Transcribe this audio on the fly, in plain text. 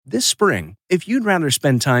This spring, if you'd rather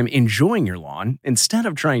spend time enjoying your lawn instead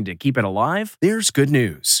of trying to keep it alive, there's good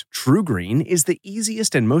news. TruGreen is the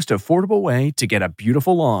easiest and most affordable way to get a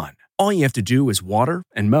beautiful lawn. All you have to do is water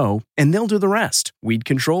and mow, and they'll do the rest. Weed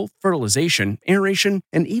control, fertilization, aeration,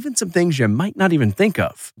 and even some things you might not even think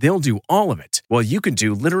of. They'll do all of it, while you can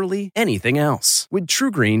do literally anything else. With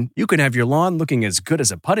TruGreen, you can have your lawn looking as good as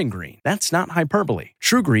a putting green. That's not hyperbole.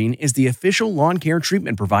 TruGreen is the official lawn care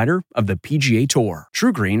treatment provider of the PGA Tour.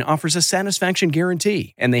 TruGreen offers a satisfaction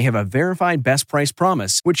guarantee, and they have a verified best price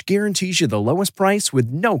promise, which guarantees you the lowest price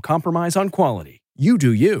with no compromise on quality. You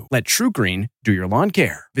do you. Let TruGreen do your lawn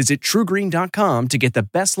care. Visit TruGreen.com to get the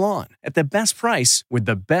best lawn at the best price with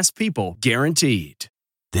the best people guaranteed.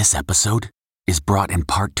 This episode is brought in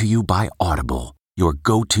part to you by Audible, your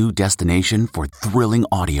go-to destination for thrilling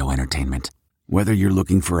audio entertainment. Whether you're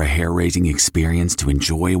looking for a hair-raising experience to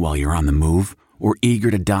enjoy while you're on the move or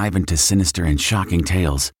eager to dive into sinister and shocking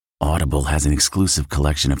tales, Audible has an exclusive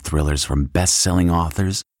collection of thrillers from best-selling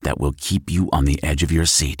authors that will keep you on the edge of your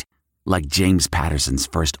seat. Like James Patterson's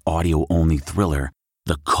first audio-only thriller,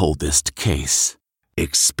 The Coldest Case.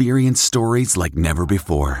 Experience stories like never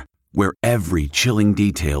before, where every chilling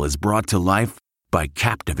detail is brought to life by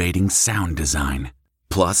captivating sound design.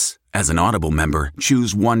 Plus, as an Audible member,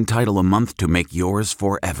 choose one title a month to make yours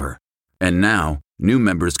forever. And now, new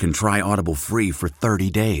members can try Audible free for 30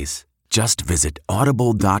 days. Just visit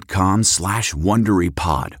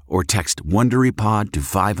audible.com/WonderyPod or text WonderyPod to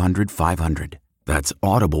 500-500. That's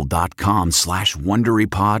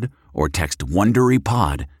audible.com/WonderyPod or text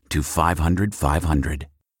WonderyPod to 500-500.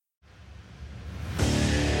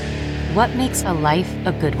 What makes a life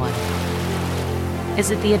a good one? Is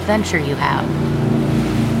it the adventure you have?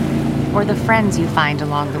 Or the friends you find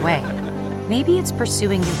along the way? Maybe it's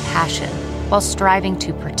pursuing your passion while striving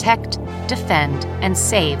to protect, defend, and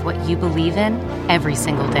save what you believe in every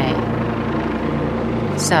single day.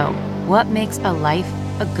 So, what makes a life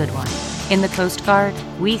a good one? In the Coast Guard,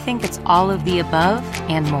 we think it's all of the above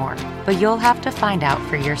and more, but you'll have to find out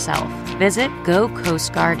for yourself. Visit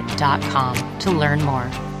GoCoastGuard.com to learn more.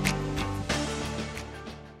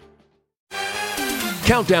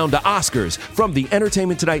 Countdown to Oscars. From the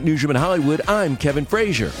Entertainment Tonight newsroom in Hollywood, I'm Kevin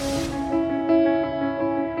Frazier.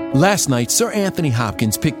 Last night, Sir Anthony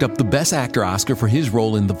Hopkins picked up the Best Actor Oscar for his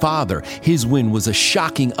role in The Father. His win was a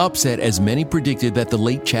shocking upset, as many predicted that the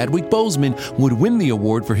late Chadwick Boseman would win the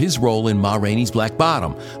award for his role in Ma Rainey's Black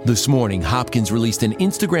Bottom. This morning, Hopkins released an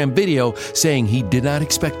Instagram video saying he did not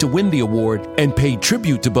expect to win the award and paid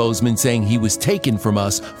tribute to Boseman, saying he was taken from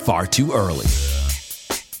us far too early.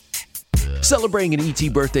 Celebrating an E.T.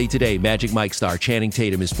 birthday today, Magic Mike star Channing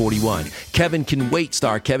Tatum is 41. Kevin Can Wait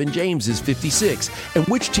star Kevin James is 56. And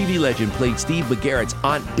which TV legend played Steve McGarrett's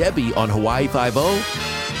Aunt Debbie on Hawaii Five-0?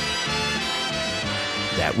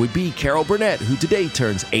 That would be Carol Burnett, who today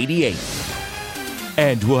turns 88.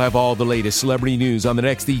 And we'll have all the latest celebrity news on the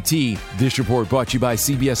next ET. This report brought to you by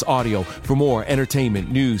CBS Audio. For more entertainment,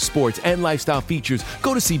 news, sports, and lifestyle features,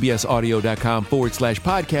 go to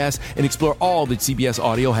cbsaudio.com/podcast and explore all that CBS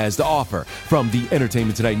Audio has to offer. From the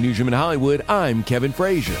Entertainment Tonight newsroom in Hollywood, I'm Kevin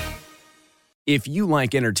Frazier. If you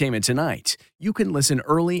like Entertainment Tonight, you can listen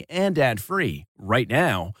early and ad-free right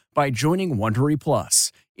now by joining Wondery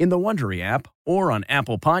Plus in the Wondery app or on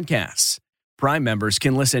Apple Podcasts. Prime members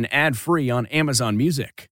can listen ad-free on Amazon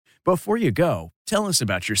Music. Before you go, tell us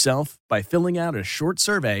about yourself by filling out a short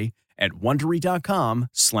survey at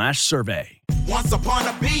Wondery.com/survey. Once upon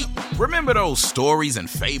a beat. Remember those stories and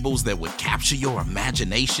fables that would capture your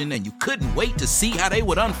imagination and you couldn't wait to see how they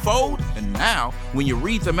would unfold? And now, when you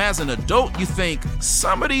read them as an adult, you think,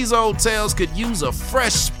 some of these old tales could use a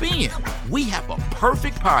fresh spin. We have a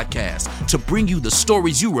perfect podcast to bring you the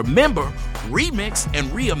stories you remember, remix, and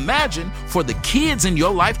reimagine for the kids in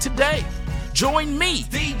your life today. Join me,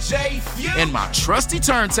 DJ Few, and my trusty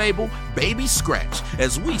turntable, Baby Scratch,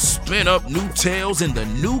 as we spin up new tales in the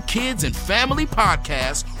New Kids and Family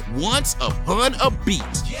podcast, Once Upon a Beat.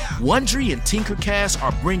 Wondery and Tinkercast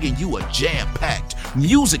are bringing you a jam-packed,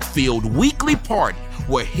 music-filled weekly party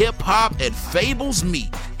where hip-hop and fables meet.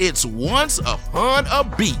 It's Once Upon a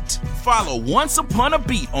Beat. Follow Once Upon a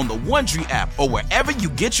Beat on the Wondery app or wherever you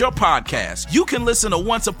get your podcasts. You can listen to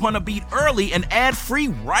Once Upon a Beat early and ad-free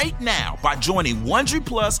right now by joining Wondery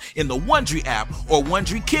Plus in the Wondery app or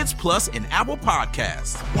Wondery Kids Plus in Apple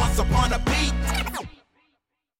Podcasts. Once Upon a Beat.